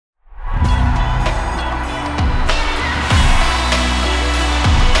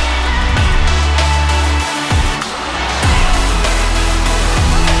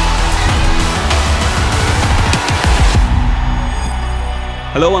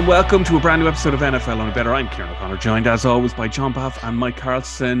Hello and welcome to a brand new episode of NFL Only Better. I'm Kieran O'Connor, joined as always by John Baff and Mike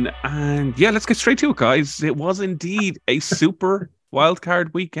Carlson. And yeah, let's get straight to it, guys. It was indeed a super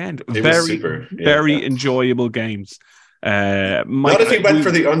wildcard weekend. Very enjoyable games. Mike, not if you went for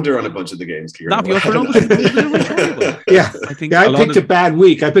the under on a bunch of the games, Kieran. Not if you went for under. I picked a bad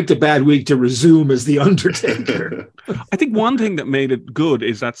week. I picked a bad week to resume as the Undertaker. I think one thing that made it good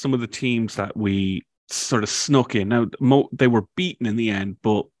is that some of the teams that we sort of snuck in. Now, they were beaten in the end,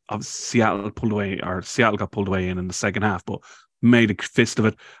 but Seattle got pulled away in the second half, but made a fist of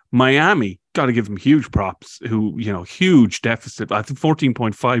it. Miami, got to give them huge props, huge deficit. I think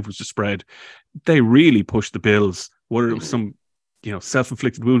 14.5 was the spread. They really pushed the Bills. Whether it was some,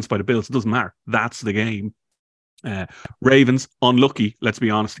 self-inflicted wounds by the Bills, it doesn't matter. That's the game. Ravens, unlucky, let's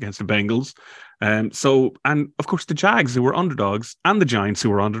be honest, against the Bengals. And of course the Jags, who were underdogs, and the Giants, who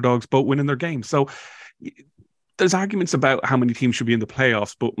were underdogs, both winning their games. So there's arguments about how many teams should be in the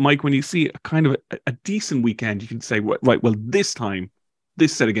playoffs. But Mike, when you see a kind of a decent weekend, you can say, right, well, this time,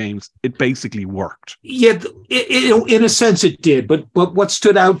 this set of games, it basically worked. Yeah, in a sense it did. But what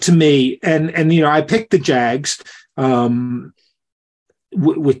stood out to me, and I picked the Jags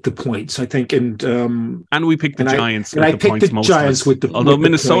with the points, I think, and we picked the Giants. I picked the Giants with the. Although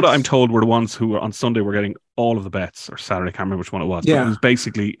Minnesota, I'm told, were the ones who were on Sunday were getting all of the bets, or Saturday, I can't remember which one it was. Yeah, but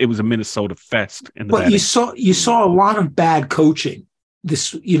it was a Minnesota fest in the. But betting. you saw a lot of bad coaching.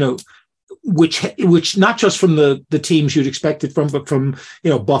 This, which not just from the teams you'd expect it from, but from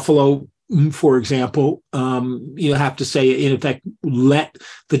Buffalo, for example. You have to say, in effect, let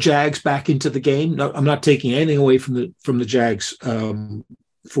the Jags back into the game. No, I'm not taking anything away from the Jags for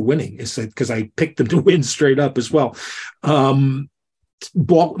winning. It's because I picked them to win straight up as well.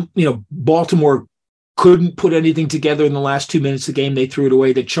 Baltimore couldn't put anything together in the last 2 minutes of the game. They threw it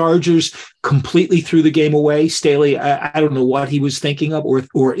away. The Chargers completely threw the game away. Staley, I don't know what he was thinking of,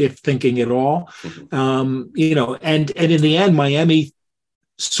 or if thinking at all. And in the end, Miami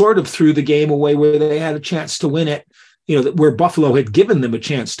sort of threw the game away where they had a chance to win it, where Buffalo had given them a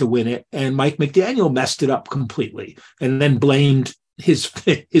chance to win it. And Mike McDaniel messed it up completely and then blamed his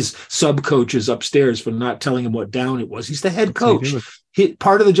sub coaches upstairs for not telling him what down it was. He's the head coach.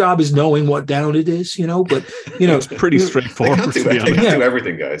 Part of the job is knowing what down it is, but it's pretty straightforward. They can't do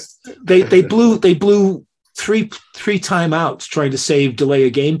everything, guys. They blew three timeouts trying to save delay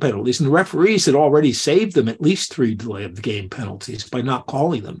of game penalties, and the referees had already saved them at least 3 delay of the game penalties by not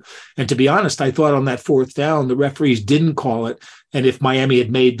calling them. And to be honest, I thought on that fourth down the referees didn't call it, and if Miami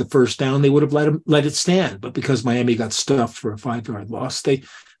had made the first down, they would have let it stand. But because Miami got stuffed for a 5-yard loss, they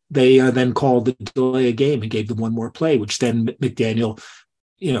then called the delay of game and gave them one more play, which then McDaniel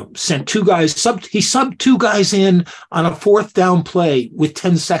sent 2 guys, subbed 2 guys in on a fourth down play with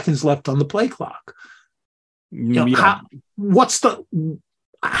 10 seconds left on the play clock. How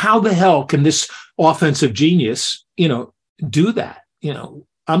the hell can this offensive genius, do that?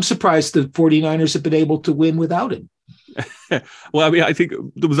 I'm surprised the 49ers have been able to win without him. Well, I mean, I think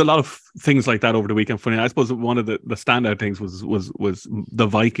there was a lot of things like that over the weekend. Funny, I suppose one of the standout things was the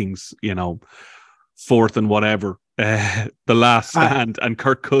Vikings, 4th and whatever, the last stand, and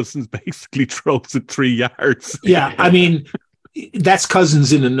Kirk Cousins basically throws it 3 yards. Yeah, I mean, that's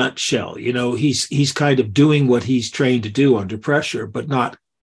Cousins in a nutshell. He's kind of doing what he's trained to do under pressure, but not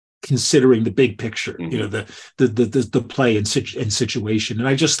considering the big picture, the play and situation. And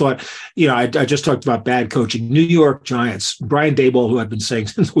I just thought, I just talked about bad coaching. New York Giants, Brian Daboll, who I've been saying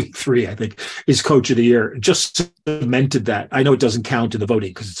since week 3, I think, is coach of the year, just cemented that. I know it doesn't count in the voting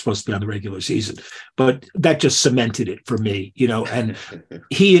because it's supposed to be on the regular season, but that just cemented it for me, and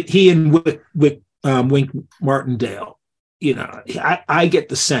he and Wink Martindale, I get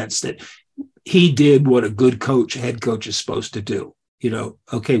the sense that he did what a good head coach is supposed to do.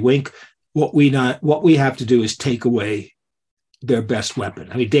 Okay, Wink, what we have to do is take away their best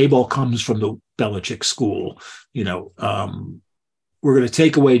weapon. I mean, Daboll comes from the Belichick school. We're going to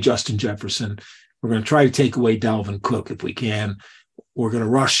take away Justin Jefferson. We're going to try to take away Dalvin Cook if we can. We're going to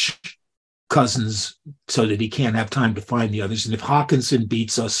rush Cousins so that he can't have time to find the others. And if Hawkinson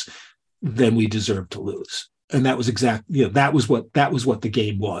beats us, then we deserve to lose. And that was that was what the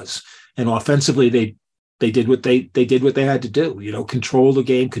game was. And offensively, they did what they had to do. Control the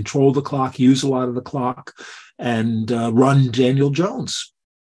game, control the clock, use a lot of the clock, and run Daniel Jones.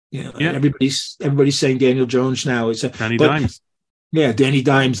 Everybody's saying Daniel Jones now is Danny Dimes. Yeah, Danny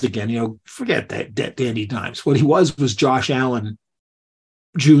Dimes again. Forget that Danny Dimes. What he was Josh Allen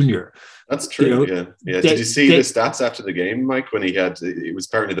Jr. That's true. Yeah. Did you see the stats after the game, Mike? When it was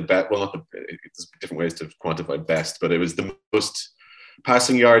apparently the best. Well, there's different ways to quantify best, but it was the most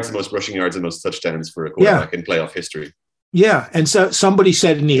passing yards, the most rushing yards, and most touchdowns for a quarterback in playoff history. Yeah, and so somebody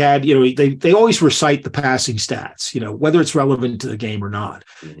said, and he had, they always recite the passing stats, whether it's relevant to the game or not.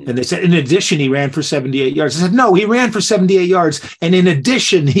 Mm-hmm. And they said, in addition, he ran for 78 yards. I said, no, he ran for 78 yards, and in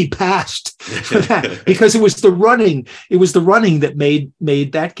addition, he passed for that because it was the running that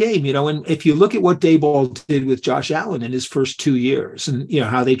made that game. And if you look at what Daboll did with Josh Allen in his first 2 years, and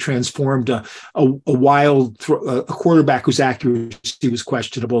how they transformed a quarterback whose accuracy was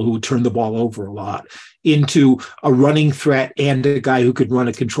questionable, who would turn the ball over a lot, into a running threat and a guy who could run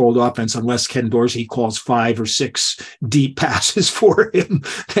a controlled offense, unless Ken Dorsey calls 5 or 6 deep passes for him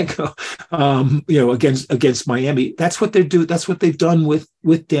against Miami. That's what they do. That's what they've done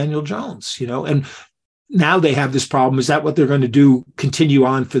with Daniel Jones, and now they have this problem. Is that what they're going to do, continue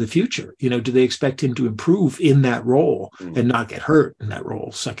on for the future? Do they expect him to improve in that role and not get hurt in that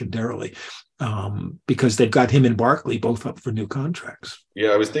role secondarily? Because they've got him and Barkley both up for new contracts. Yeah,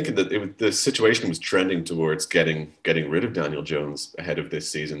 I was thinking that the situation was trending towards getting rid of Daniel Jones ahead of this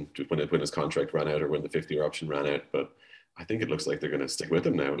season when his contract ran out or when the 5th-year option ran out. But I think it looks like they're going to stick with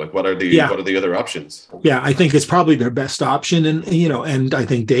him now. Like, what are the other options? Yeah, I think it's probably their best option, and I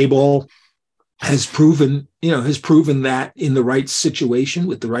think Daboll has proven that in the right situation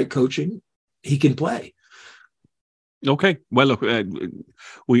with the right coaching, he can play. Okay. Well, look,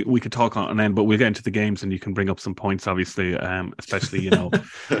 we could talk on end, but we'll get into the games, and you can bring up some points, obviously, especially,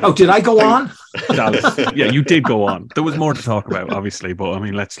 Oh, did I go on? Dallas. Yeah, you did go on. There was more to talk about, obviously, but I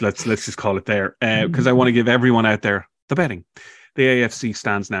mean, let's just call it there, because I want to give everyone out there the betting. The AFC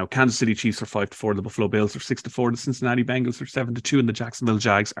stands now. Kansas City Chiefs are 5-4. The Buffalo Bills are 6-4. The Cincinnati Bengals are 7-2, and the Jacksonville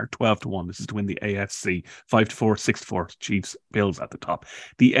Jags are 12-1. This is to win the AFC. 5-4, 6-4. Chiefs, Bills at the top.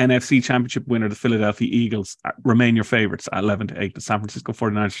 The NFC Championship winner, the Philadelphia Eagles, remain your favorites at 11-8. The San Francisco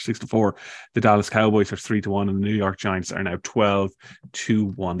 49ers are 6-4. The Dallas Cowboys are 3-1, and the New York Giants are now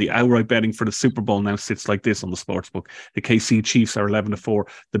 12-1. The outright betting for the Super Bowl now sits like this on the sportsbook. The KC Chiefs are 11-4.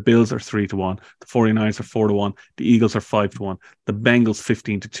 The Bills are 3-1. The 49ers are 4-1. The Eagles are 5-1. The Bengals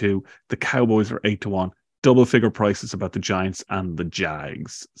 15-2. The Cowboys are 8-1. Double figure prices about the Giants and the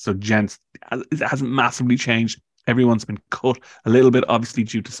Jags. So, gents, it hasn't massively changed. Everyone's been cut a little bit, obviously,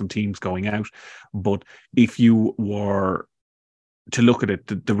 due to some teams going out. But if you were to look at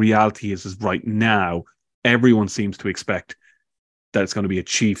it, the reality is right now, everyone seems to expect that it's going to be a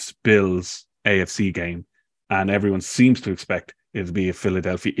Chiefs-Bills AFC game. And everyone seems to expect it to be a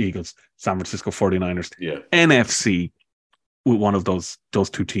Philadelphia Eagles, San Francisco 49ers, NFC, with one of those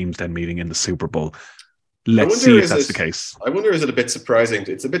two teams then meeting in the Super Bowl. Let's see if that's the case. I wonder, is it a bit surprising?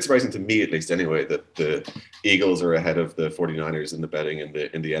 It's a bit surprising to me, at least anyway, that the Eagles are ahead of the 49ers in the betting in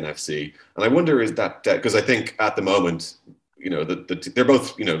the NFC. And I wonder, is that because I think at the moment, they're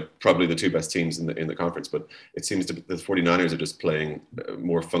both, probably the two best teams in the conference, but it seems the 49ers are just playing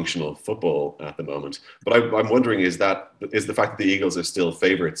more functional football at the moment. But I'm wondering, is the fact that the Eagles are still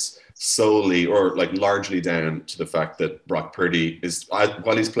favorites solely or like largely down to the fact that Brock Purdy is,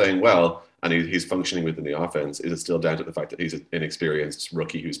 while he's playing well and he's functioning within the offense, is it still down to the fact that he's an inexperienced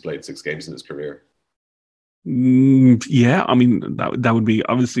rookie who's played 6 games in his career? Yeah, I mean, that would be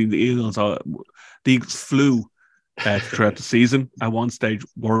obviously the Eagles flew throughout the season. At one stage,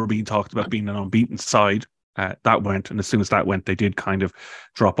 were being talked about being an unbeaten side. That went, and as soon as that went, they did kind of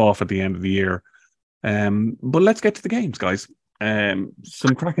drop off at the end of the year. But let's get to the games, guys.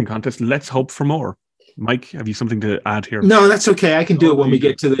 Some cracking contests. Let's hope for more. Mike, have you something to add here? No, that's okay. I can do it when we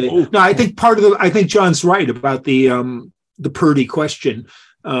get to the. No, I think I think John's right about the Purdy question.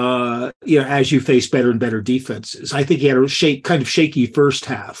 As you face better and better defenses, I think he had a kind of shaky first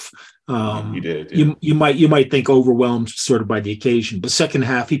half. He did. Yeah. You might think overwhelmed sort of by the occasion, but second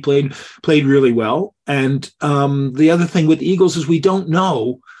half he played really well. And the other thing with the Eagles is we don't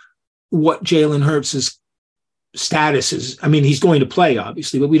know what Jalen Hurts' status is. I mean, he's going to play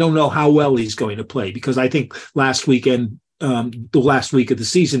obviously, but we don't know how well he's going to play, because I think last weekend, the last week of the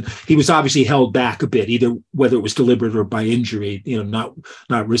season, he was obviously held back a bit, either whether it was deliberate or by injury, not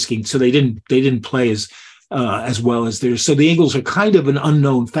risking. So they didn't play as well as theirs. So the Eagles are kind of an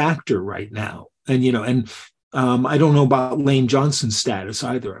unknown factor right now. And, I don't know about Lane Johnson's status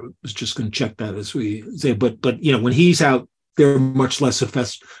either. I was just going to check that as we say, but when he's out, they're much less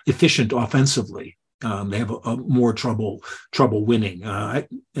efficient offensively. They have a more trouble winning. So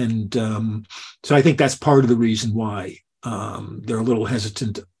I think that's part of the reason why they're a little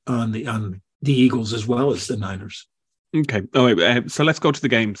hesitant on the Eagles as well as the Niners. Okay. All right. So let's go to the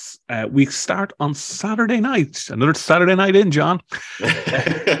games. We start on Saturday night. Another Saturday night in, John.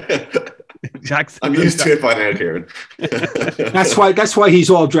 I'm used to it by now, Kieran. That's why he's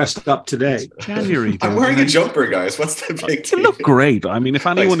all dressed up today. January. I'm wearing a jumper, guys. What's the big deal? You look great. I mean, if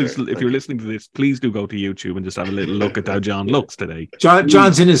you're listening to this, please do go to YouTube and just have a little look at how John looks today.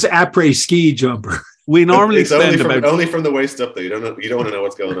 John's in his après ski jumper. We normally spend only from the waist up, though. You don't want to know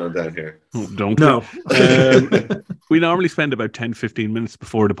what's going on down here. Don't. No. We normally spend about 10, 15 minutes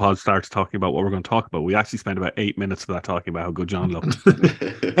before the pod starts talking about what we're going to talk about. We actually spent about 8 minutes of that talking about how good John looked.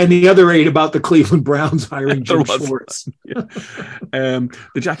 And the other 8 about the Cleveland Browns hiring Jim Schwartz. Yeah.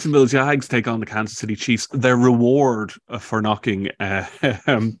 The Jacksonville Jags take on the Kansas City Chiefs. Their reward for knocking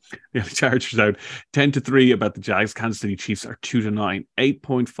the Chargers out 10-3 about the Jags. Kansas City Chiefs are 2-9.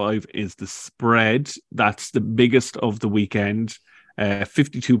 8.5 is the spread. That's the biggest of the weekend.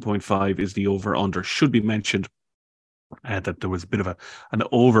 52.5 is the over-under. Should be mentioned that there was a bit of an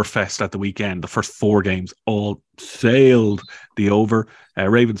overfest at the weekend. The first 4 games all sailed the over.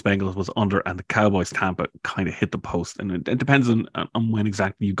 Ravens Bengals was under, and the Cowboys Tampa kind of hit the post. And it depends on when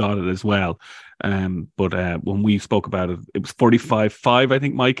exactly you got it as well. But when we spoke about it, it was 45-5, I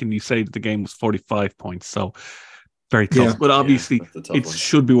think, Mike, and you say that the game was 45 points. So very tough. Yeah. But obviously, it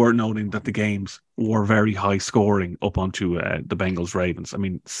should be worth noting that the games were very high scoring up onto the Bengals Ravens. I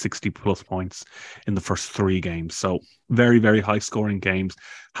mean, 60 plus points in the first 3 games. So very, very high scoring games.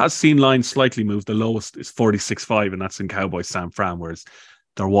 Has seen lines slightly move. The lowest is 46-5, and that's in Cowboys San Fran, whereas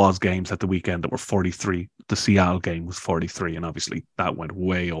there was games at the weekend that were 43. The Seattle game was 43, and obviously that went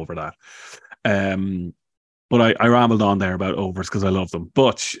way over that. But I rambled on there about overs because I love them.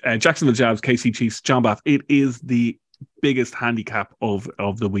 But Jacksonville Jags, KC Chiefs, John Bath, it is the biggest handicap of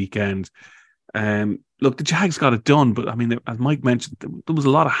the weekend. Look, the Jags got it done, but I mean, as Mike mentioned, there was a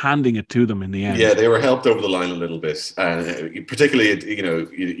lot of handing it to them in the end. Yeah, they were helped over the line a little bit. Particularly,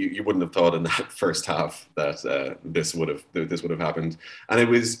 you wouldn't have thought in that first half that this would have happened.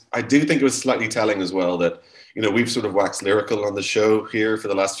 And I do think it was slightly telling as well that, we've sort of waxed lyrical on the show here for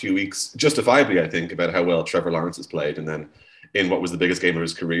the last few weeks, justifiably, I think, about how well Trevor Lawrence has played. And then in what was the biggest game of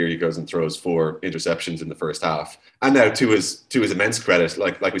his career, he goes and throws 4 interceptions in the first half. And now, to his immense credit,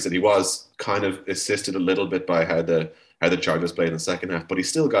 like we said, he was kind of assisted a little bit by how the Chargers played in the second half, but he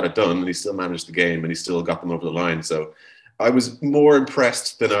still got it done, and he still managed the game, and he still got them over the line. So I was more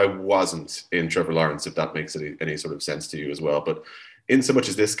impressed than I wasn't in Trevor Lawrence, if that makes any sort of sense to you as well. But in so much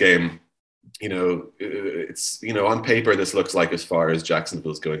as this game, it's, on paper, this looks like as far as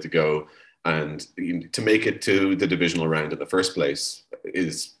Jacksonville's going to go. And to make it to the divisional round in the first place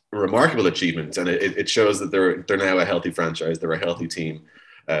is a remarkable achievement. And it shows that they're now a healthy franchise. They're a healthy team,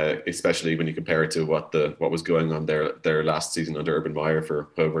 especially when you compare it to what was going on their last season under Urban Meyer for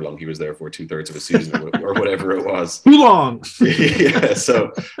however long he was there for, 2/3 of a season or whatever it was. Too long. Yeah,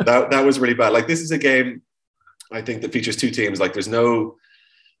 so that was really bad. Like, this is a game, I think, that features 2 teams. Like,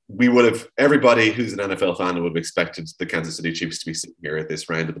 everybody who's an NFL fan would have expected the Kansas City Chiefs to be sitting here at this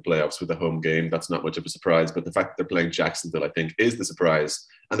round of the playoffs with a home game. That's not much of a surprise, but the fact that they're playing Jacksonville, I think, is the surprise.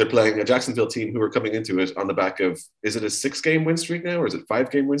 And they're playing a Jacksonville team who are coming into it on the back of, is it a 6-game win streak now, or is it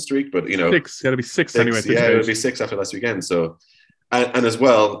 5-game win streak? But 6, gotta be 6 anyway. Yeah, it'll be 6 after last weekend. So, and as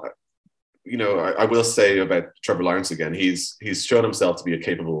well, I will say about Trevor Lawrence again, he's shown himself to be a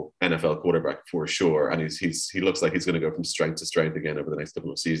capable NFL quarterback for sure. And he looks like he's going to go from strength to strength again over the next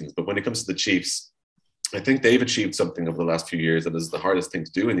couple of seasons. But when it comes to the Chiefs, I think they've achieved something over the last few years that is the hardest thing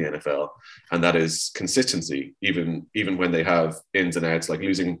to do in the NFL. And that is consistency, even when they have ins and outs, like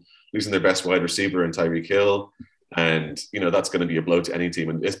losing their best wide receiver in Tyreek Hill. And, that's going to be a blow to any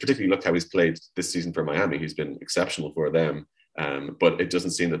team. And it's particularly look how he's played this season for Miami. He's been exceptional for them. But it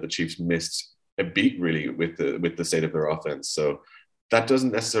doesn't seem that the Chiefs missed a beat really with the state of their offense. So that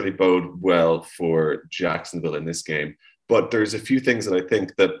doesn't necessarily bode well for Jacksonville in this game. But there's a few things that I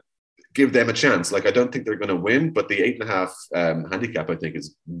think that give them a chance. Like, I don't think they're going to win, but the 8.5 handicap, I think,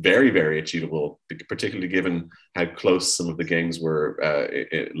 is very, very achievable, particularly given how close some of the games were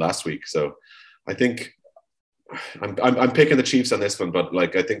last week. So I think I'm picking the Chiefs on this one, but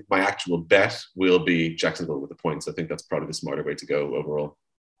I think my actual bet will be Jacksonville with the points. I think that's probably the smarter way to go overall.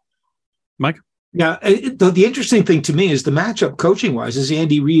 Mike? Yeah, the interesting thing to me is the matchup coaching wise is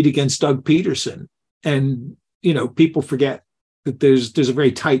Andy Reid against Doug Peterson. And, people forget that there's a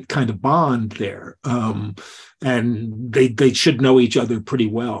very tight kind of bond there. And they should know each other pretty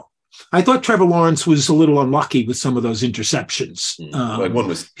well. I thought Trevor Lawrence was a little unlucky with some of those interceptions.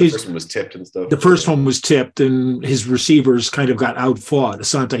 The first one was tipped and stuff. The first one was tipped, and his receivers kind of got outfought.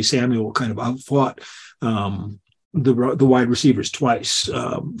 Asante Samuel kind of outfought the wide receivers twice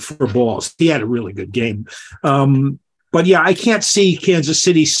for balls. He had a really good game. But yeah, I can't see Kansas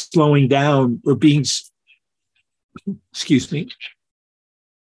City slowing down or being, excuse me.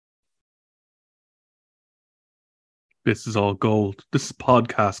 This is all gold. This is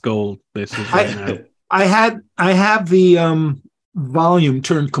podcast gold. This is right now. I have the volume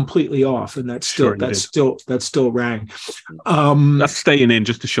turned completely off, and that still rang. That's staying in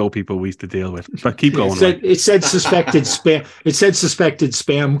just to show people we used to deal with. But keep going. It said suspected spam. It said suspected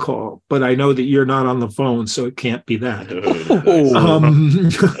spam call, but I know that you're not on the phone, so it can't be that.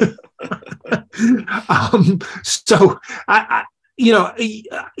 So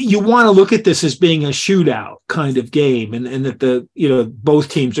you want to look at this as being a shootout kind of game, and that both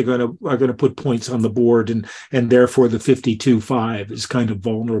teams are going to put points on the board, and therefore the 52-5 is kind of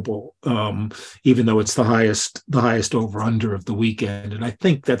vulnerable, even though it's the highest over under of the weekend. And I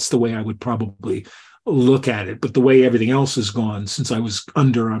think that's the way I would probably look at it. But the way everything else has gone, since I was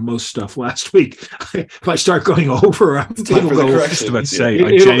under on most stuff last week, if I start going over, it'll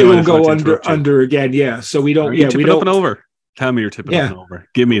go under again. Yeah. So we don't. We don't. Up and over. Tell me you're tipping up and over.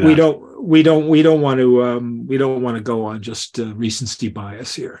 Give me that. We don't want to go on just recency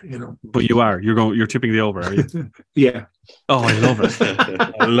bias here, But you are. You're tipping the over, are you? Yeah. Oh, I love it.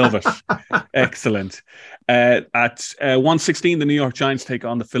 I love it. Excellent. At 1:16, the New York Giants take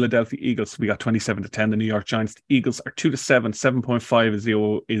on the Philadelphia Eagles. We got 27-10. The New York Giants. The Eagles are 2-7.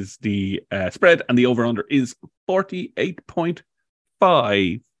 7.5 is the spread, and the over/under is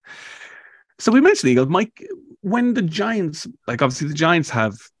 48.5. So we mentioned the Eagles, Mike. When the Giants, obviously the Giants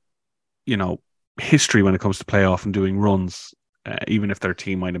have, history when it comes to playoff and doing runs, even if their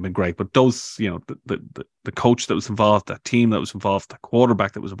team might have been great. But those, the coach that was involved, that team that was involved, the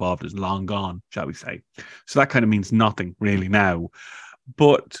quarterback that was involved is long gone, shall we say. So that kind of means nothing really now.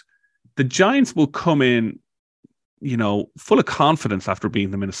 But the Giants will come in, full of confidence after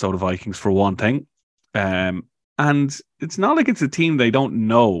beating the Minnesota Vikings for one thing. And it's not like it's a team they don't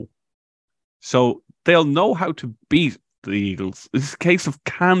know. So they'll know how to beat the Eagles. It's a case of,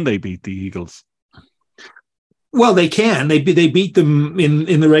 can they beat the Eagles? Well, they can. They beat them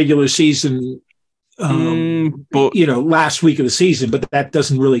in the regular season, last week of the season, but that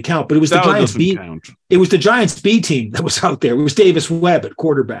doesn't really count. But it was the Giants B. It was the Giants B team that was out there. It was Davis Webb at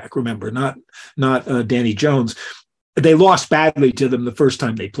quarterback. Remember, not Danny Jones. They lost badly to them the first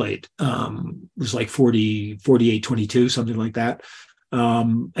time they played. It was like 48-22, something like that.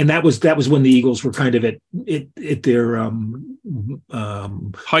 And that was when the Eagles were kind of at their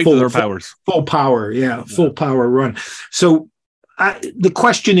height of their powers, full power, full power run. So the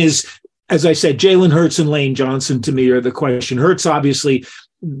question is, as I said, Jalen Hurts and Lane Johnson to me are the question. Hurts, obviously,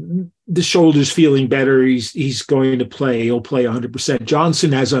 the shoulder's feeling better. He's going to play. He'll play 100%.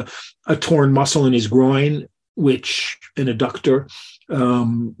 Johnson has a torn muscle in his groin, an adductor,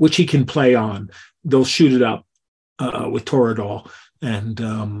 which he can play on. They'll shoot it up with Toradol.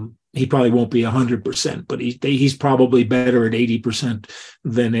 And he probably won't be 100%, but he's probably better at 80%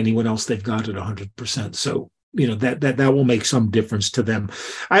 than anyone else they've got at 100%. So, that will make some difference to them.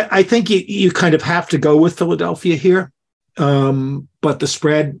 I think you kind of have to go with Philadelphia here. But the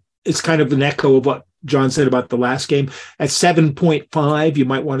spread, it's kind of an echo of what John said about the last game. At 7.5, you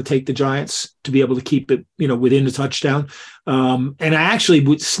might want to take the Giants to be able to keep it, within a touchdown. And I actually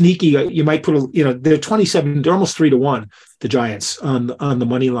would sneaky, you might put they're 27, they're almost 3-1, the Giants on the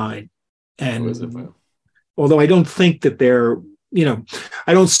money line. And although I don't think that they're,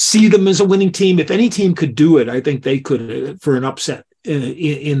 I don't see them as a winning team. If any team could do it, I think they could for an upset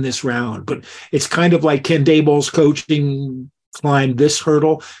in this round. But it's kind of like Ken Daboll's coaching climb this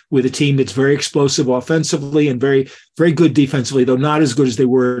hurdle with a team that's very explosive offensively and very, very good defensively, though not as good as they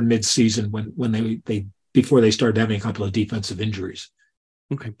were in mid-season when they before they started having a couple of defensive injuries.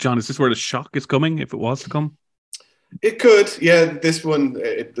 Okay, John, is this where the shock is coming, if it was to come? It could, yeah. This one,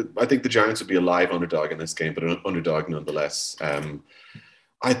 I think the Giants would be a live underdog in this game, but an underdog nonetheless.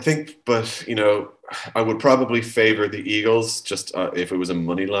 I think, but I would probably favor the Eagles just if it was a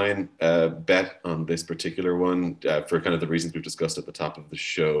money line bet on this particular one for kind of the reasons we've discussed at the top of the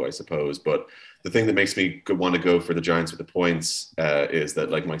show, I suppose. But the thing that makes me want to go for the Giants with the points is that,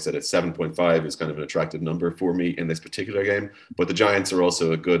 like Mike said, it's 7.5 is kind of an attractive number for me in this particular game. But the Giants are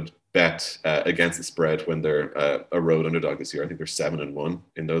also a good bet against the spread when they're a road underdog this year. I think they're 7-1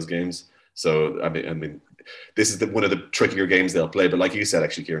 in those games. So I mean, this is one of the trickier games they'll play. But like you said,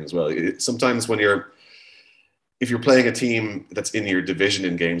 actually, Kieran, as well, sometimes if you're playing a team that's in your division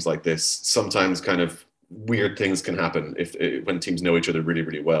in games like this, sometimes kind of weird things can happen when teams know each other really,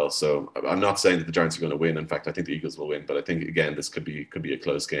 really well. So I'm not saying that the Giants are going to win. In fact, I think the Eagles will win. But I think, again, this could be a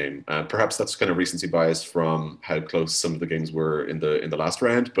close game. Perhaps that's kind of recency bias from how close some of the games were in the last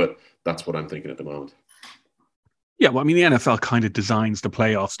round. But that's what I'm thinking at the moment. Yeah, well, I mean, the NFL kind of designs the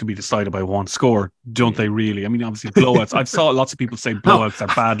playoffs to be decided by one score, don't they? Really? I mean, obviously, blowouts. I've saw lots of people say blowouts are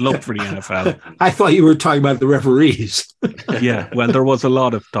bad luck for the NFL. I thought you were talking about the referees. Yeah, well, there was a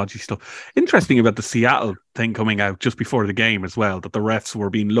lot of dodgy stuff. Interesting about the Seattle thing coming out just before the game as well, that the refs were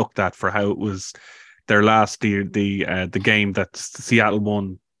being looked at for how it was their last year, the game that Seattle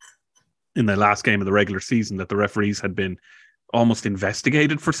won in the last game of the regular season, that the referees had been almost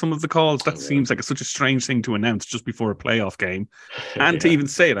investigated for some of the calls. That seems like such a strange thing to announce just before a playoff game, and to even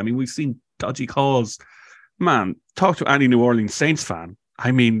say it. I mean, we've seen dodgy calls. Man, talk to any New Orleans Saints fan.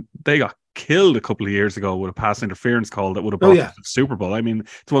 I mean, they got killed a couple of years ago with a pass interference call that would have brought them to the Super Bowl. I mean,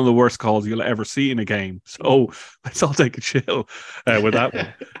 it's one of the worst calls you'll ever see in a game. So let's all take a chill with that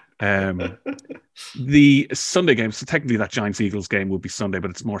one. The Sunday game, so technically that Giants-Eagles game would be Sunday, but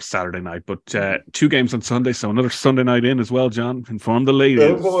it's more Saturday night. But 2 games on Sunday, so another Sunday night in as well, John. Inform the ladies.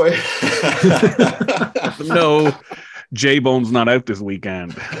 Oh, boy. No, J-Bone's not out this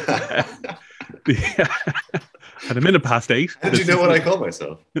weekend. At 8:01. How do you know what I call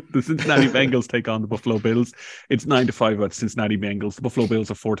myself? The Cincinnati Bengals take on the Buffalo Bills. It's 9-5 about Cincinnati Bengals. The Buffalo Bills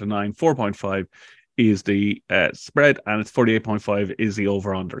are 4-9. 4.5 is the spread, and it's 48.5 is the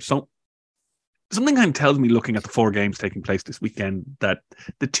over-under. So something kind of tells me, looking at the 4 games taking place this weekend, that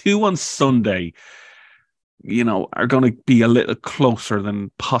the 2 on Sunday, are going to be a little closer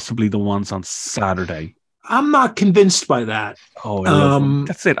than possibly the ones on Saturday. I'm not convinced by that. Oh, I love them.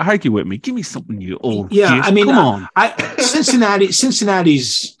 That's it. Argue with me. Give me something, you old. Yeah, gist. I mean, come on.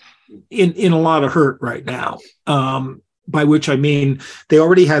 Cincinnati's in a lot of hurt right now. By which I mean they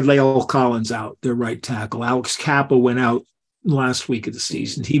already had La'el Collins out, their right tackle. Alex Kappa went out last week of the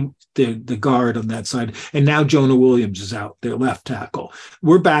season. The guard on that side, and now Jonah Williams is out, their left tackle.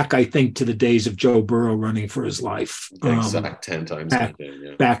 We're back, I think, to the days of Joe Burrow running for his life. Exact 10 times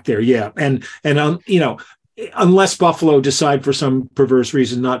back there, yeah. And unless Buffalo decide for some perverse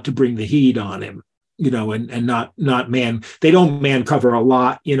reason not to bring the heat on him, and not man, they don't man cover a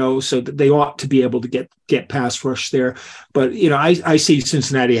lot, so that they ought to be able to get pass rush there. But I see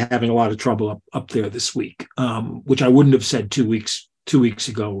Cincinnati having a lot of trouble up there this week, which I wouldn't have said 2 weeks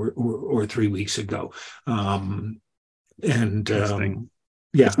ago or 3 weeks ago. Yeah,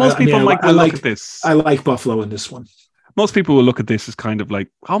 most people might look at this. I like Buffalo in this one. Most people will look at this as kind of like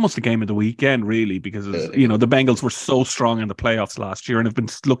almost a game of the weekend, really, because the Bengals were so strong in the playoffs last year and have been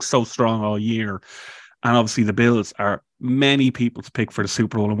looked so strong all year. And obviously the Bills are many people's pick for the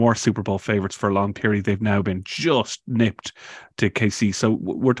Super Bowl and were Super Bowl favorites for a long period. They've now been just nipped to KC. So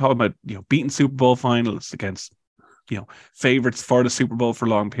we're talking about beating Super Bowl finalists against favorites for the Super Bowl for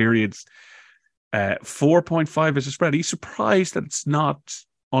long periods. 4.5 is a spread. Are you surprised that it's not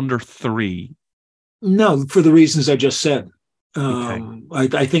under 3? No, for the reasons I just said. Okay.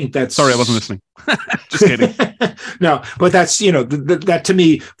 I think that's... Sorry, I wasn't listening. Just kidding. No, but that's, that to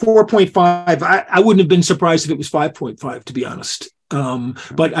me, 4.5, I wouldn't have been surprised if it was 5.5, to be honest.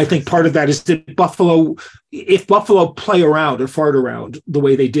 But I think part of that is that if Buffalo play around or fart around the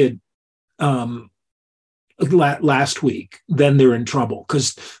way they did last week, then they're in trouble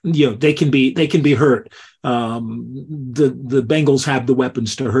because they can be hurt. The Bengals have the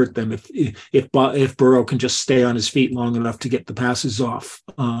weapons to hurt them if Burrow can just stay on his feet long enough to get the passes off,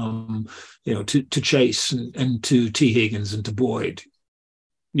 to Chase and to T. Higgins and to Boyd.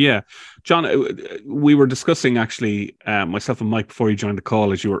 Yeah, John, we were discussing actually, myself and Mike, before you joined the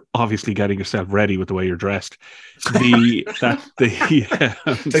call, as you were obviously getting yourself ready with the way you're dressed. Takes a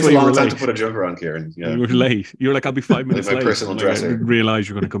long time to put a jumper on, Kieran. Yeah. You were late. You were like, I'll be 5 minutes my late. personal dresser. I didn't realize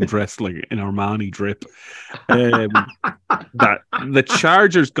you're going to come dressed like in Armani drip. That the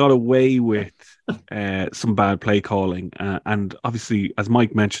Chargers got away with some bad play calling, and obviously, as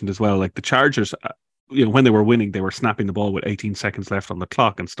Mike mentioned as well, like the Chargers. When they were winning, they were snapping the ball with 18 seconds left on the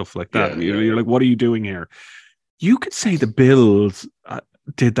clock and stuff like that. Yeah, you're like, what are you doing here? You could say the Bills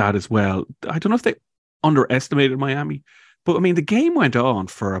did that as well. I don't know if they underestimated Miami, but I mean, the game went on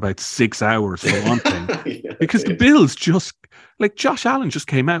for about 6 hours for one thing, because the Bills just, like, Josh Allen just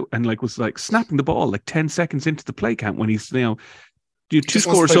came out and was snapping the ball 10 seconds into the play count when he's, 2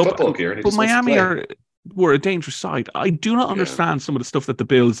 scores up. But Miami were a dangerous side. I do not understand some of the stuff that the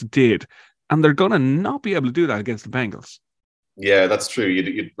Bills did. And they're going to not be able to do that against the Bengals. Yeah, that's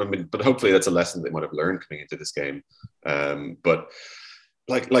true. But hopefully that's a lesson they might have learned coming into this game. But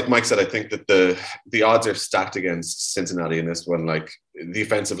like Mike said, I think that the odds are stacked against Cincinnati in this one. Like the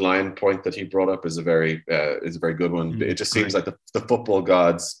offensive line point that he brought up is a very good one. It just seems like the football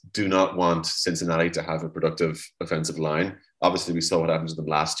gods do not want Cincinnati to have a productive offensive line. Obviously, we saw what happened to them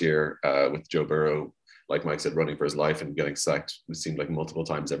last year with Joe Burrow, like Mike said, running for his life and getting sacked, it seemed like multiple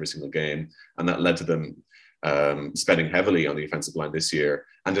times every single game. And that led to them spending heavily on the offensive line this year.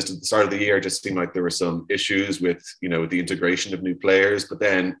 And just at the start of the year, it just seemed like there were some issues with, the integration of new players. But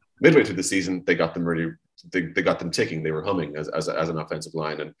then midway through the season, they got them really, they got them ticking. They were humming as an offensive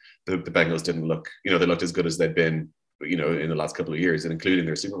line. And the Bengals didn't look, they looked as good as they'd been, in the last couple of years, and including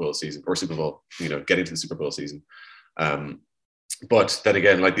their Super Bowl season, getting to the Super Bowl season. But then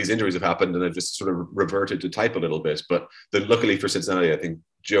again, like, these injuries have happened and have just sort of reverted to type a little bit. But luckily for Cincinnati, I think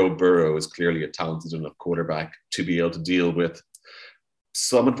Joe Burrow is clearly a talented enough quarterback to be able to deal with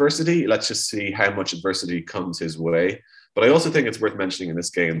some adversity. Let's just see how much adversity comes his way. But I also think it's worth mentioning in this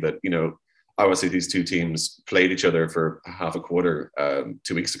game that, obviously these two teams played each other for half a quarter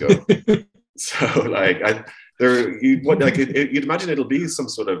 2 weeks ago. So, like, you'd imagine it'll be some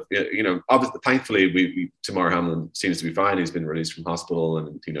sort of, obviously, thankfully, Tamar Hamlin seems to be fine. He's been released from hospital,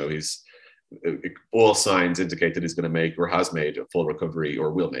 and he's all signs indicate that he's going to make or has made a full recovery,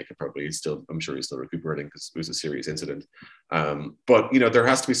 or will make it probably. I'm sure he's still recuperating because it was a serious incident. But there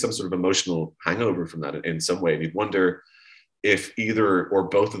has to be some sort of emotional hangover from that in some way. And you'd wonder if either or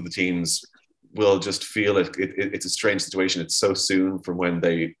both of the teams will just feel it's a strange situation. It's so soon from when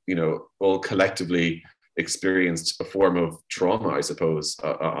they, all collectively experienced a form of trauma, I suppose,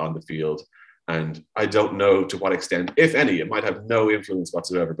 on the field. And I don't know to what extent, if any, it might have no influence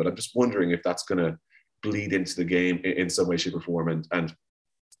whatsoever, but I'm just wondering if that's going to bleed into the game in some way, shape or form, and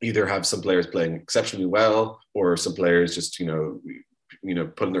either have some players playing exceptionally well, or some players just,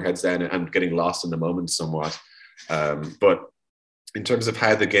 putting their heads down and getting lost in the moment somewhat. But in terms of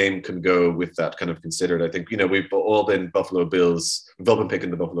how the game can go with that kind of considered, I think, we've all been Buffalo Bills. We've all been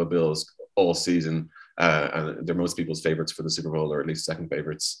picking the Buffalo Bills all season. And they're most people's favorites for the Super Bowl, or at least second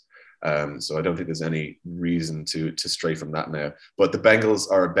favorites. So I don't think there's any reason to stray from that now. But the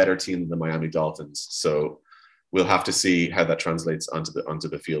Bengals are a better team than the Miami Dolphins. So we'll have to see how that translates onto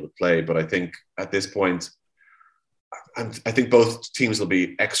the field of play. But I think at this point, I think both teams will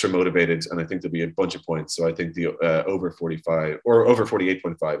be extra motivated, and I think there'll be a bunch of points. So I think the over 45 or over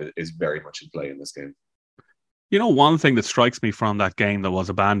 48.5 is very much in play in this game. One thing that strikes me from that game that was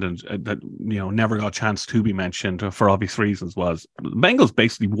abandoned, that never got a chance to be mentioned for obvious reasons, was the Bengals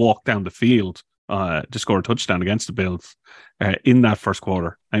basically walked down the field to score a touchdown against the Bills in that first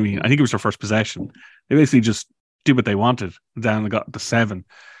quarter. I mean, I think it was their first possession. They basically just did what they wanted, down and got the 7.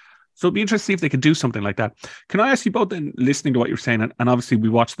 So it'd be interesting to see if they could do something like that. Can I ask you both, then, listening to what you're saying, and obviously we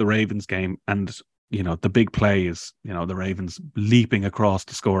watched the Ravens game, and the big play is, the Ravens leaping across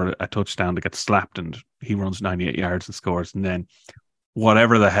to score a touchdown to get slapped, and he runs 98 yards and scores. And then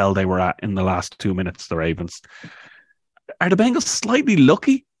whatever the hell they were at in the last 2 minutes, the Ravens. Are the Bengals slightly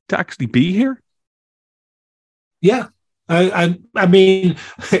lucky to actually be here? Yeah. I mean,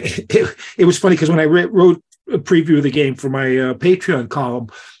 it was funny because when I wrote a preview of the game for my Patreon column,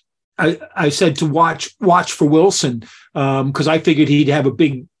 I said to watch for Wilson because I figured he'd have a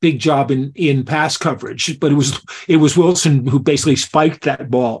big job in pass coverage, but it was Wilson who basically spiked that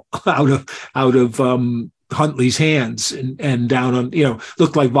ball out of Huntley's hands and down on,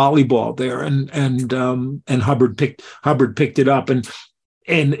 looked like volleyball there, and Hubbard picked it up, and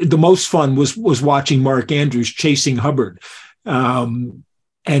the most fun was watching Mark Andrews chasing Hubbard.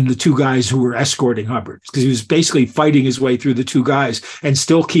 And the two guys who were escorting Hubbard, because he was basically fighting his way through the two guys and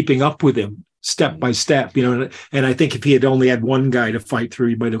still keeping up with him step by step, and I think if he had only had one guy to fight through,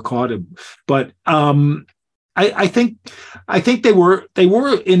 he might have caught him. But I think they were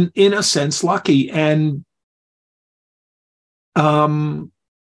in a sense lucky. And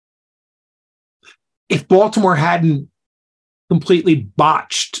if Baltimore hadn't completely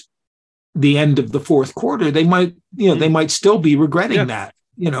botched the end of the fourth quarter, they might still be regretting that.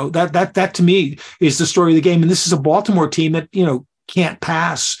 That to me is the story of the game. And this is a Baltimore team that, can't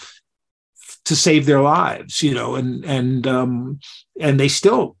pass to save their lives, and they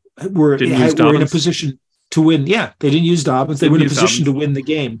still were in a position to win. Yeah, they didn't use Dobbins. They were in a position to win the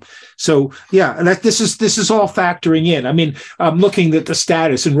game. So yeah, this is all factoring in. I mean, I'm looking at the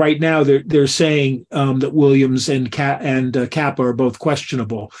status, and right now they're saying that Williams and Kappa are both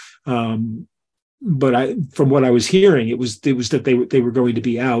questionable. But from what I was hearing, it was that they were going to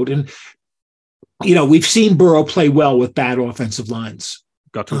be out. And we've seen Burrow play well with bad offensive lines.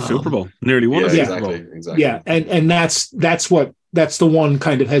 Got to a Super Bowl, nearly won a Super Bowl. Exactly. Yeah, and that's the one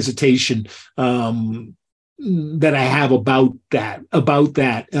kind of hesitation that I have about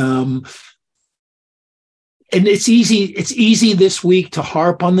that. And it's easy this week to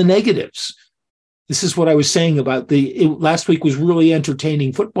harp on the negatives. This is what I was saying about last week was really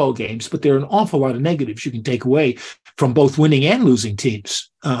entertaining football games, but there are an awful lot of negatives you can take away from both winning and losing teams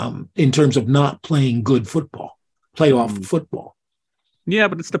in terms of not playing good football, playoff football. Yeah,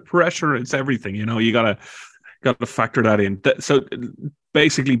 but it's the pressure. It's everything. You got to got to factor that in. So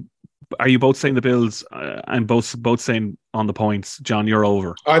basically, are you both saying the Bills and both saying on the points? John, you're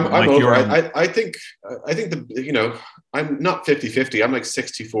over. I'm over. I think I'm not 50-50. I'm like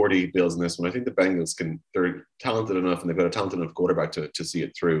 60-40 Bills in this one. I think the Bengals they're talented enough and they've got a talented enough quarterback to see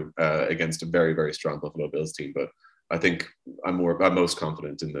it through against a very, very strong Buffalo Bills team. But I think I'm most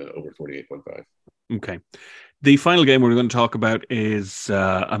confident in the over 48.5. Okay. The final game we're going to talk about is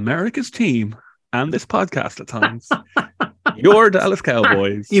America's team and this podcast at times. Your Dallas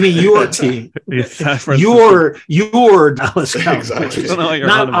Cowboys. You mean your team? your Dallas Cowboys. Exactly.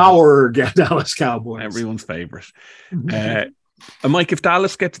 Not our Dallas Cowboys. Everyone's favorite. Mike, if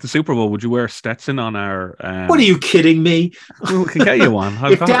Dallas gets the Super Bowl, would you wear Stetson on our... What are you kidding me? We can get you one.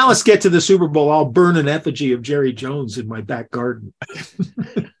 If Dallas get to the Super Bowl, I'll burn an effigy of Jerry Jones in my back garden.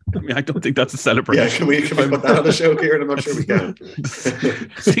 I mean, I don't think that's a celebration. Yeah, can we put that on the show here? And I'm not sure we can.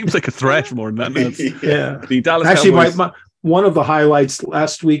 Seems like a threat more than that. Yeah. The Dallas Actually, Cowboys... one of the highlights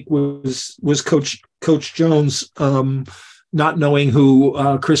last week was Coach Jones not knowing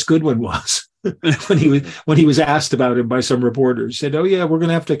who Chris Goodwin was when he was asked about him by some reporters. Said, "Oh yeah, we're going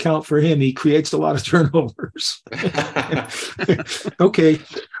to have to account for him. He creates a lot of turnovers." Okay,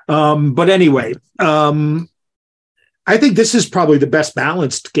 but anyway, I think this is probably the best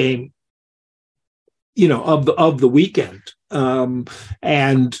balanced game, of the weekend.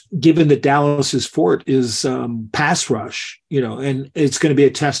 And given that Dallas's fort is pass rush, and it's going to be a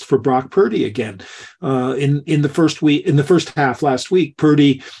test for Brock Purdy again. In the first half last week,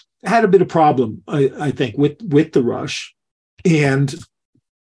 Purdy had a bit of problem, I think, with the rush, and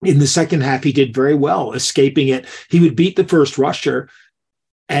in the second half he did very well, escaping it. He would beat the first rusher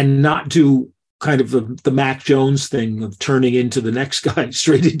and not do kind of the Mac Jones thing of turning into the next guy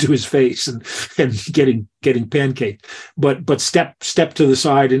straight into his face and getting pancaked, but step to the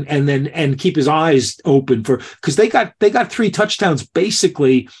side and keep his eyes open because they got 3 touchdowns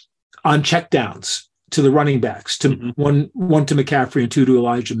basically on checkdowns to the running backs, to one to McCaffrey and 2 to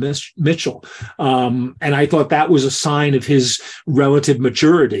Elijah Mitchell. And I thought that was a sign of his relative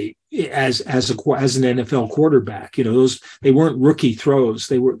maturity as an NFL quarterback. They weren't rookie throws.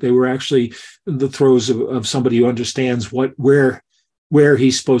 They were actually the throws of somebody who understands where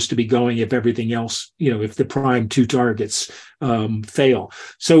he's supposed to be going if everything else, if the prime 2 targets fail.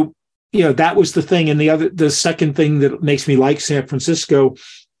 So, that was the thing. And the second thing that makes me like San Francisco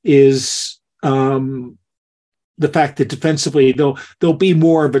is the fact that defensively they'll be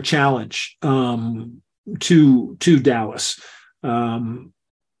more of a challenge to Dallas.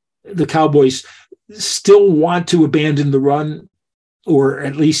 The Cowboys still want to abandon the run, or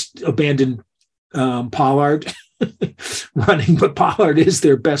at least abandon Pollard running, but Pollard is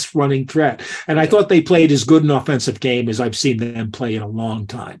their best running threat. And I thought they played as good an offensive game as I've seen them play in a long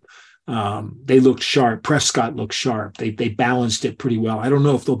time. They looked sharp. Prescott looked sharp. They balanced it pretty well. I don't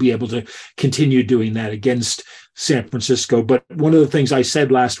know if they'll be able to continue doing that against San Francisco. But one of the things I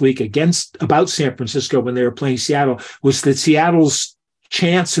said last week about San Francisco when they were playing Seattle was that Seattle's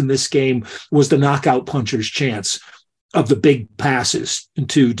chance in this game was the knockout puncher's chance of the big passes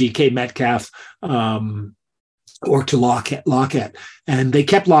to DK Metcalf or to Lockett. And they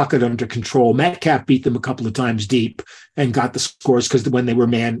kept Lockett under control. Metcalf beat them a couple of times deep and got the scores because when they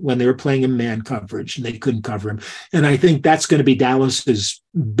were playing in man coverage and they couldn't cover him. And I think that's going to be Dallas's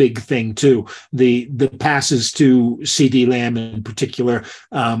big thing too. The passes to CD Lamb in particular,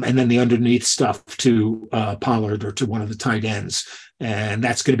 and then the underneath stuff to Pollard or to one of the tight ends. And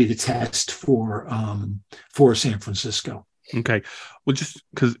that's going to be the test for San Francisco. Okay. Well, just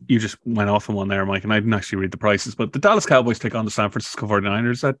because you just went off on one there, Mike, and I didn't actually read the prices, but the Dallas Cowboys take on the San Francisco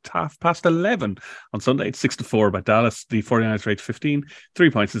 49ers at 11:30 on Sunday. It's 6-4 by Dallas. The 49ers rate 15,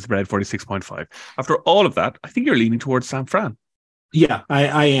 3 points is the spread, 46.5. After all of that, I think you're leaning towards San Fran. Yeah,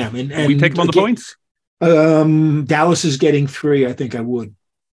 I am. And we take them on the points? Dallas is getting 3. I think I would.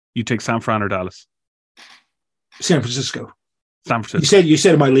 You take San Fran or Dallas? San Francisco. San Francisco. You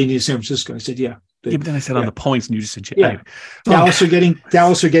said, am I leaning to San Francisco? I said, yeah. Yeah, but then I said on the points, and you just said, yeah. Dallas are getting 3,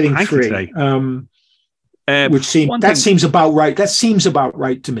 which seems about right. That seems about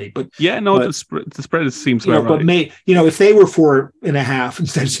right to me. But yeah, no, the spread seems about right. But if they were 4.5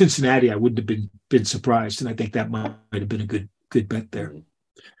 instead of Cincinnati, I wouldn't have been surprised, and I think that might have been a good bet there. Well,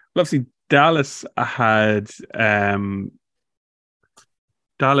 obviously, Dallas had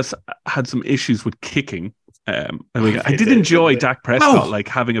some issues with kicking. I did enjoy Dak Prescott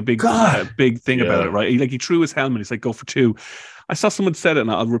having a big thing about it, right? He threw his helmet. He's like, go for 2. I saw someone said it,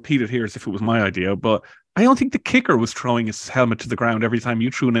 and I'll repeat it here as if it was my idea, but I don't think the kicker was throwing his helmet to the ground every time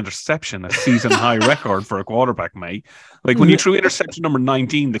you threw an interception, a season high record for a quarterback, mate. Like when you threw interception number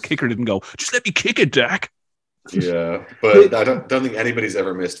 19, the kicker didn't go, just let me kick it, Dak. Yeah, but I don't think anybody's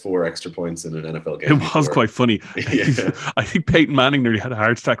ever missed 4 extra points in an NFL game. It was quite funny. Yeah. I think Peyton Manning nearly had a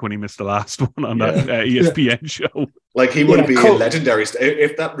heart attack when he missed the last one on that ESPN show. Like he would be a legendary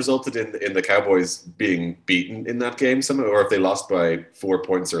if that resulted in the Cowboys being beaten in that game somehow, or if they lost by 4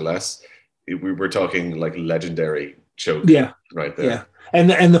 points or less. We were talking like legendary choke. Yeah, right there. Yeah,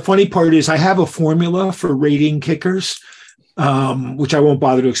 and the funny part is I have a formula for rating kickers. Which I won't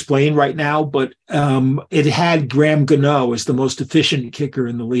bother to explain right now, but it had Graham Gano as the most efficient kicker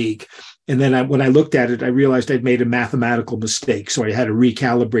in the league. And then when I looked at it, I realized I'd made a mathematical mistake. So I had to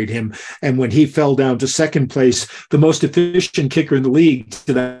recalibrate him. And when he fell down to second place, the most efficient kicker in the league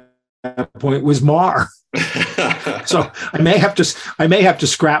to that point was Marr. So I may have to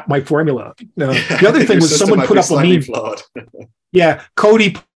scrap my formula. The other thing was someone put up a meme. Yeah,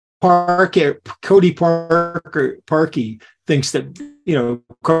 Cody Parkey thinks that,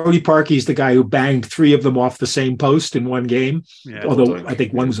 Cody Parkey is the guy who banged 3 of them off the same post in one game. Yeah, although I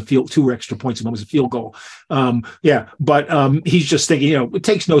think one was 2 extra points and one was a field goal. But he's just thinking, it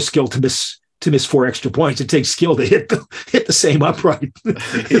takes no skill to miss 4 extra points. It takes skill to hit the same upright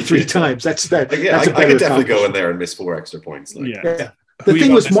 3 times. That's that. I could definitely go in there and miss 4 extra points. The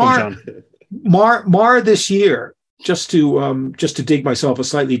thing was Marr this year, just to dig myself a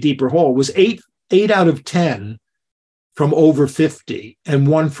slightly deeper hole, was 8 out of 10 from over 50 and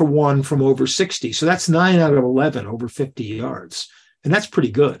 1 for 1 from over 60. So that's 9 out of 11 over 50 yards. And that's pretty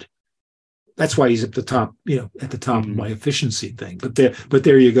good. That's why he's at the top, of my efficiency thing. But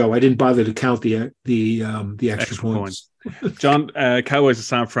there you go. I didn't bother to count the extra points. John, Cowboys of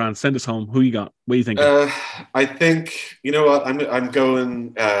San Fran, send us home. Who you got? What are you thinking? I think, you know what, I'm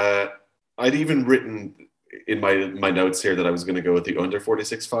going, I'd even written in my notes here that I was going to go with the under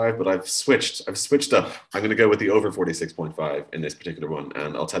 46.5, but I've switched up. I'm going to go with the over 46.5 in this particular one,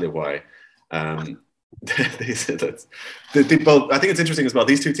 and I'll tell you why. They said that I think it's interesting as well.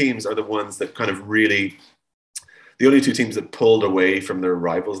 These 2 teams are the ones that kind of really, the only 2 teams that pulled away from their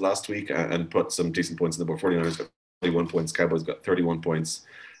rivals last week and put some decent points in the board. 49ers got 31 points, Cowboys got 31 points.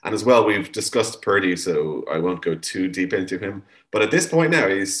 And as well, we've discussed Purdy, so I won't go too deep into him. But at this point now,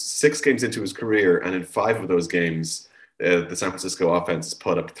 he's 6 games into his career, and in 5 of those games, the San Francisco offense has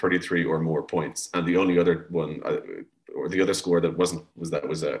put up 33 or more points. And the only other one, or the other score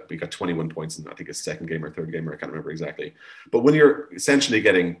that we got 21 points in, I think, his second game or third game, or I can't remember exactly. But when you're essentially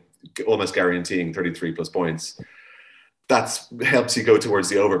getting, almost guaranteeing 33 plus points, that helps you go towards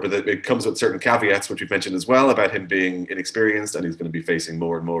the over, but it comes with certain caveats, which we've mentioned as well, about him being inexperienced and he's going to be facing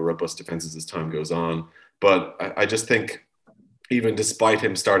more and more robust defenses as time goes on. But I just think, even despite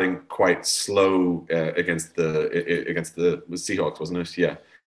him starting quite slow against the Seahawks, wasn't it? Yeah.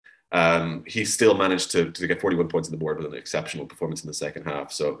 He still managed to get 41 points on the board with an exceptional performance in the second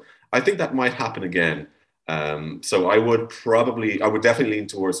half. So I think that might happen again. So I would definitely lean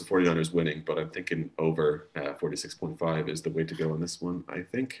towards the 49ers winning, but I'm thinking over 46.5 is the way to go on this one, I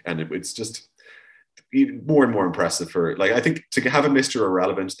think. And it's just more and more impressive I think to have a Mr.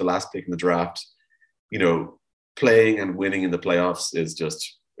 Irrelevant, the last pick in the draft, playing and winning in the playoffs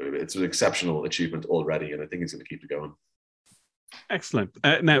it's an exceptional achievement already. And I think he's going to keep it going. Excellent.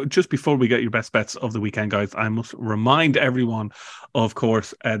 Now, just before we get your best bets of the weekend, guys, I must remind everyone, of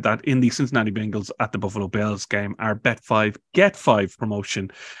course, that in the Cincinnati Bengals at the Buffalo Bills game, our Bet 5, Get 5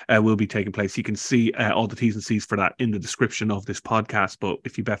 promotion will be taking place. You can see all the T's and C's for that in the description of this podcast. But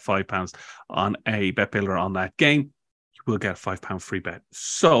if you bet £5 on a bet builder on that game, you will get a £5 free bet.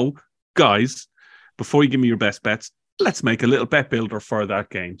 So, guys, before you give me your best bets, let's make a little bet builder for that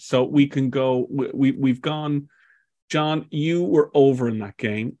game. So we can go, we've gone... John, you were over in that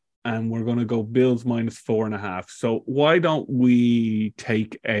game, and we're going to go Bills -4.5. So why don't we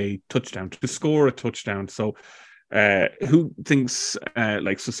take a touchdown to score a touchdown? So who thinks,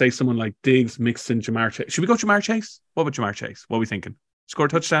 so say someone like Diggs, Mixon, Jamar Chase. Should we go Jamar Chase? What about Jamar Chase? What are we thinking? Score a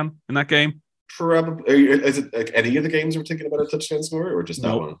touchdown in that game? Probably. Is it like any of the games we're thinking about a touchdown score, or just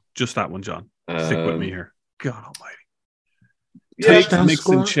that one? Just that one, John. Stick with me here. God almighty. Take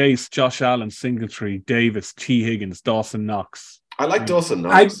Mixon, Chase, Josh Allen, Singletary, Davis, T. Higgins, Dawson Knox. I like Dawson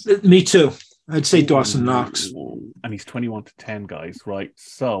Knox. Me too. I'd say Dawson Knox. And he's 21-10, guys, right?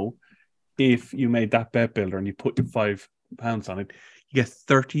 So if you made that bet builder and you put your £5 on it, you get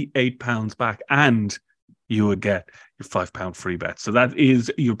 £38 back, and you would get your £5 free bet. So that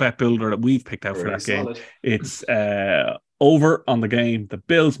is your bet builder that we've picked out for that game. It's over on the game, the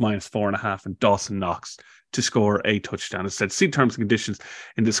Bills -4.5, and Dawson Knox to score a touchdown. As I said, see terms and conditions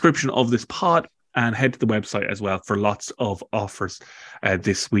in the description of this pod, and head to the website as well for lots of offers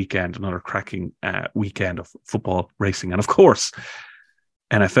this weekend. Another cracking weekend of football, racing, and of course,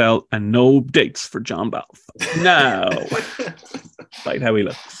 NFL and no dates for John Balfe. No. Right how he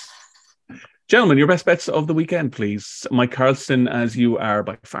looks. Gentlemen, your best bets of the weekend, please. Mike Carlson, as you are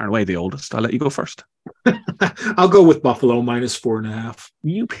by far and away the oldest, I'll let you go first. I'll go with Buffalo -4.5.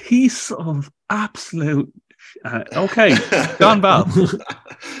 You piece of absolute... okay, John Balfe.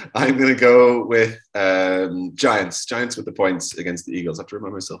 I'm going to go with Giants. Giants with the points against the Eagles. I have to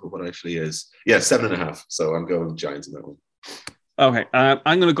remind myself of what it actually is. Yeah, 7.5. So I'm going Giants in that one. Okay,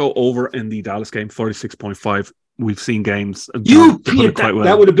 I'm going to go over in the Dallas game, 46.5. We've seen games.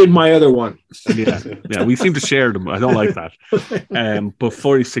 That would have been my other one. Yeah, we seem to share them. I don't like that. But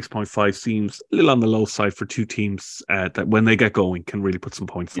 46.5 seems a little on the low side for two teams that when they get going can really put some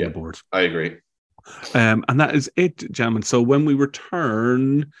points on the board. I agree. And that is it, gentlemen. So when we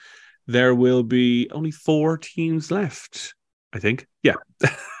return, there will be only 4 teams left, I think. Yeah.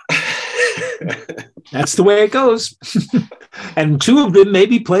 That's the way it goes. And 2 of them may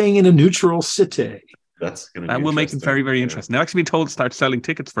be playing in a neutral city. That's going to be will make it very, very interesting. They've actually been told to start selling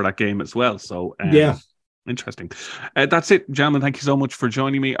tickets for that game as well. So, interesting. That's it, gentlemen. Thank you so much for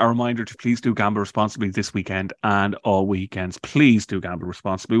joining me. A reminder to please do gamble responsibly this weekend and all weekends. Please do gamble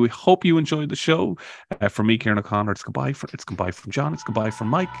responsibly. We hope you enjoyed the show. From me, Kieran O'Connor, it's goodbye from John. It's goodbye from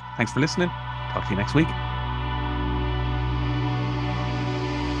Mike. Thanks for listening. Talk to you next week.